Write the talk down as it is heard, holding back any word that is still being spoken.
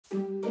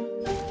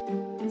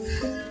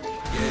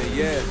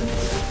Yeah.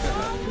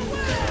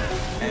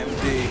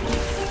 MD.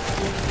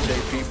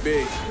 JPB.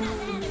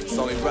 It's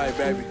only right,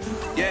 baby.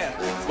 Yeah,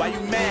 why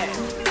you mad?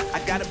 I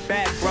got a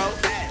bag, bro.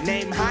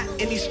 Name hot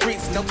in these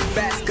streets, no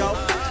Tabasco.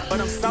 But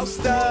I'm so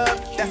stuck,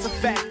 that's a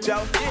fact, yo.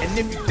 And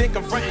if you think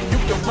I'm frontin', you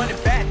can run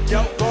it back,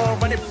 yo. Go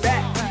on, run it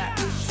back.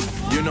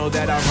 You know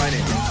that I run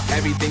it.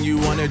 Everything you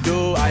wanna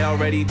do, I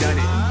already done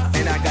it.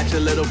 And I got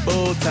your little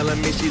boo telling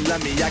me she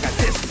love me. I got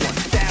this one,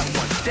 that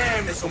one.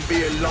 Damn, it's gonna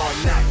be a long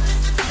night.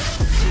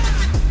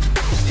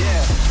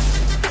 Yeah.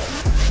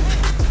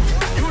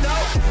 You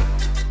know.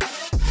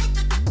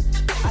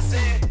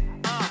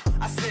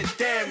 I said,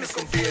 damn, it's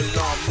gonna be a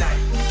long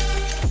night.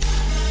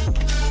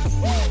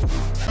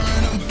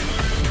 Burn 'em,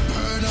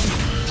 burn 'em.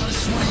 All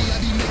this money I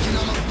be making,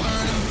 I'ma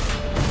burn 'em.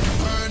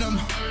 Burn 'em,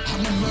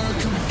 I'ma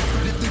murk 'em.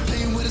 If they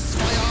playing with this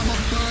fire, I'ma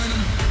burn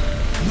 'em.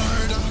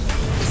 Murder,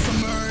 it's a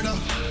murder.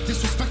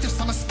 Disrespect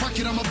if I'ma spark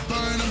it, I'ma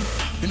burn 'em.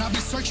 And I'll be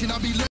searching, I'll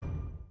be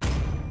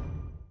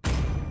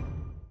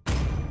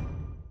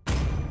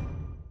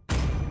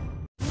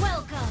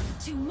Welcome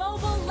to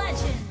Mobile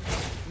Legends.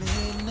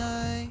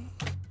 Midnight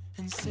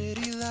and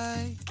city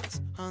lights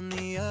on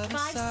the other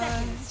 5 side.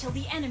 seconds till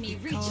the enemy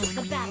reaches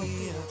the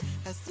battlefield.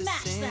 At the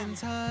Smash same them.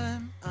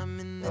 time, I'm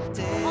in the All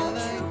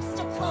daylight. troops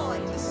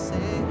deployed. To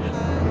say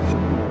hi,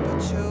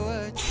 but you're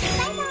a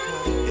traitor.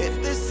 If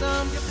there's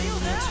something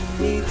that you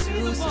need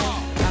to say,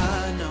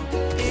 I know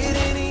it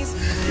ain't easy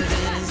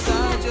living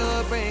inside your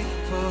brain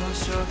for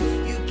sure.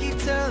 You keep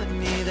telling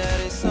me that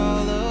it's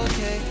all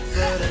okay,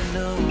 but I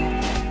know,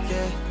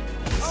 yeah,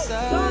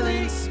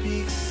 silence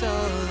speaks so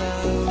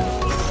loud.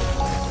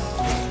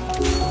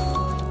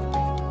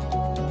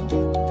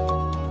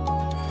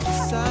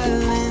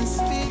 Silence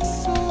speaks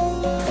so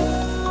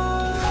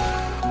loud.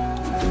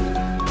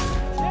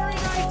 Very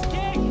nice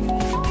kick.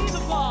 See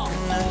the ball.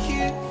 And I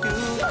hear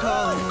you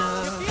calling out.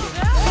 Feel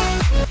that?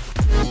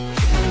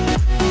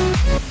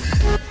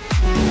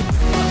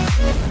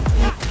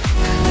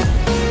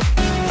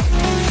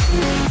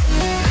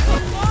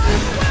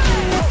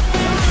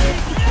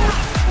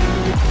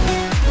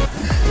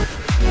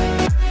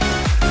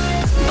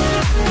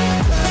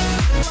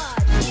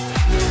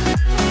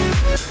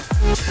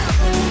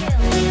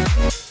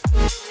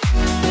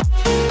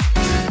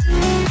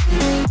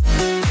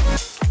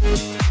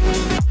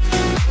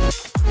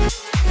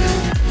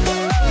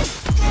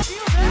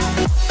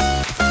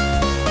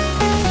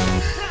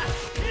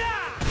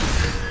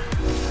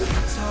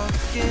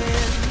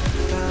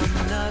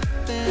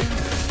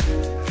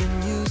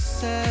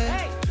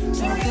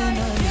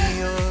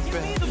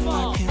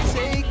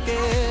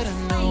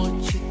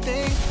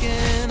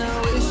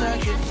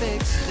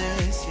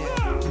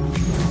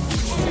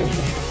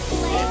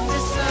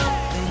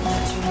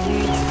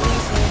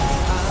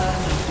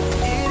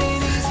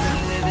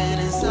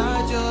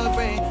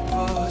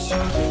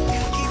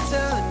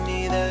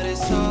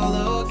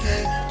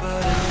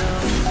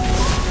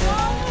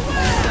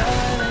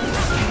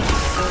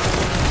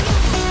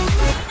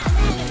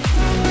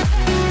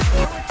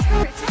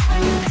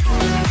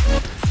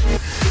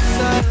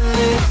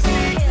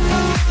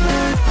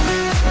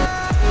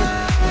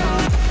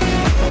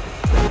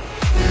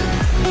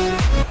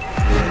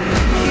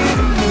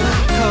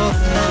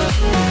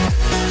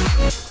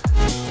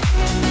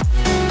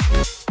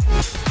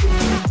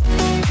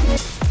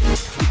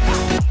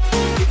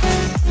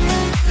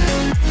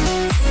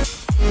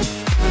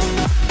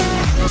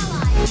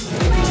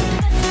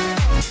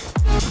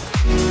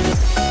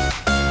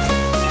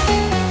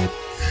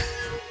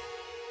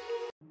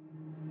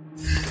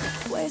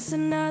 Waste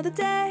another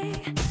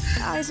day,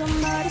 eyes on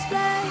my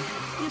display.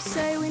 You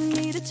say we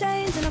need a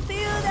change, and I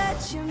feel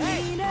that you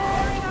mean it.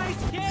 Very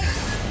nice kick.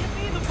 Give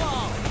me the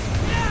ball.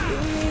 You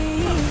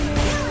mean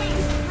it.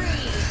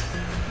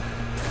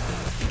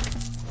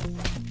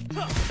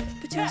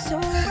 But you're so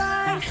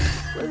right,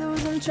 we're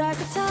losing track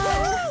of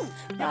time.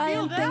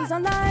 Buying things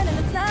online, and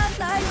it's not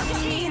like we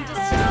need them.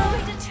 Destroy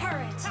the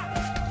turret.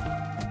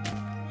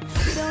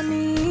 We don't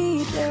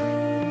need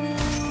them.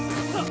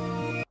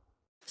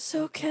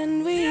 So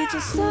can we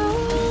just slow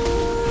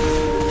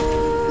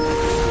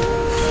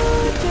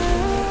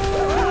down?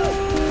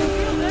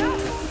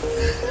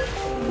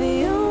 The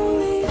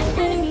only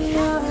thing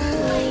I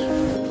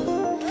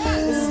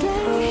is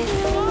letting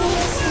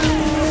us see.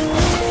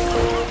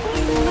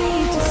 We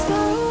need to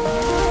slow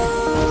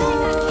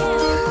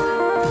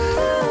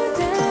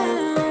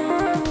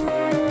down.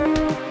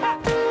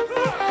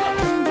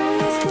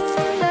 Embrace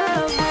the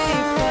love we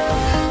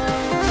found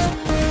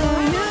for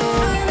you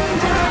and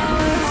I.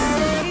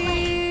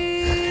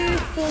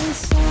 Safe and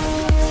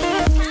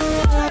sound.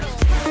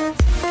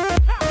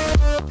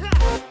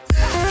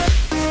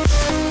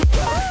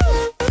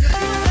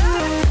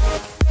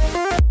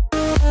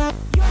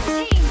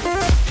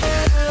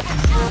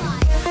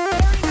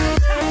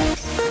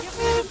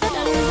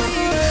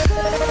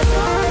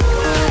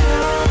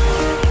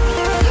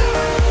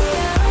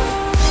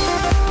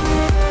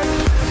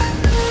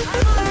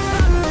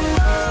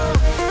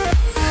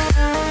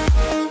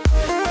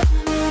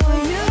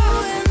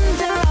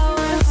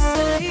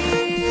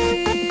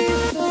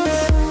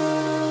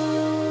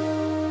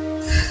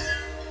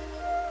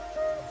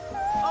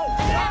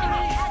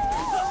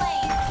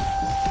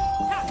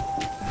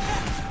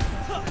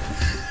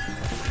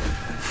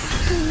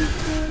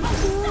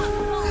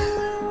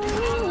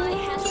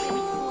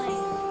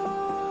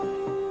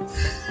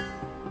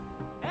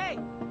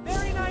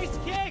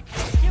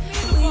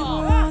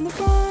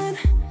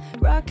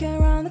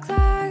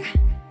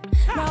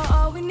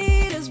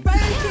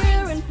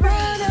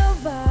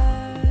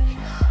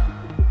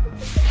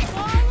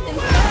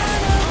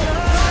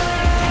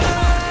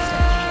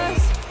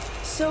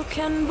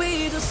 Can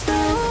we just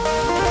slow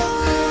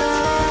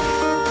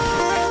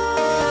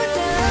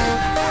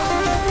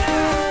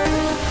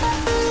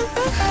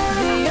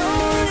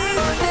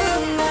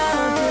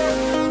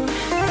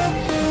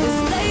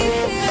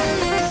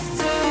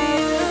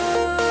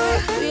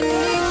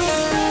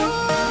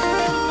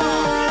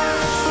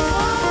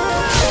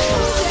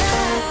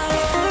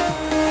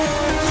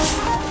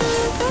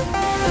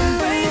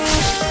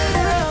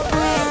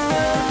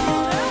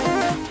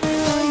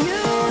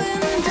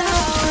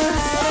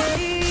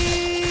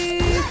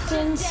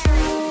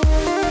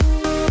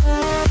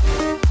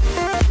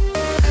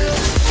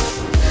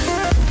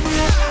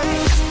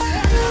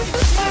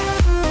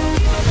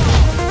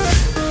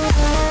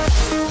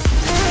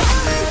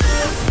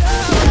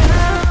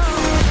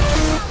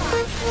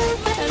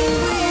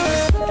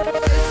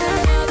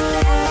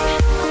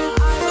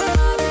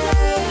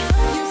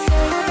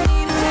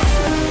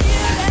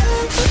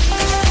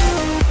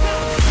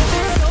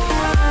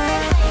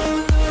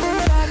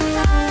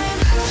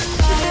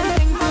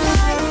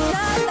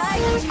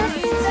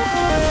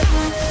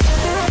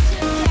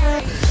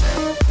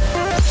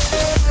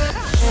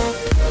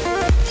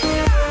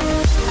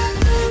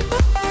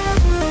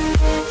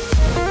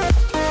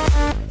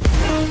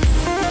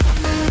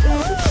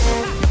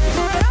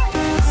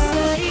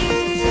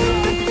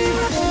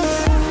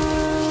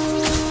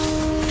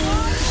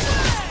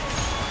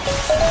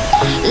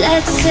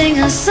Let's sing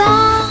a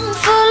song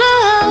full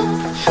of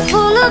hope,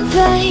 full of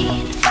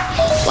pain.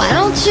 Why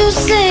don't you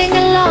sing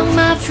along,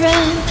 my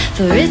friend?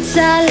 For it's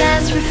our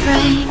last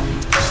refrain.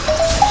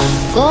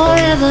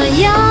 Forever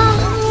young,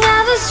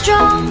 ever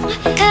strong,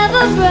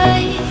 ever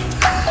brave.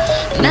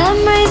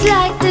 Memories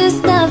like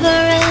this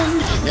never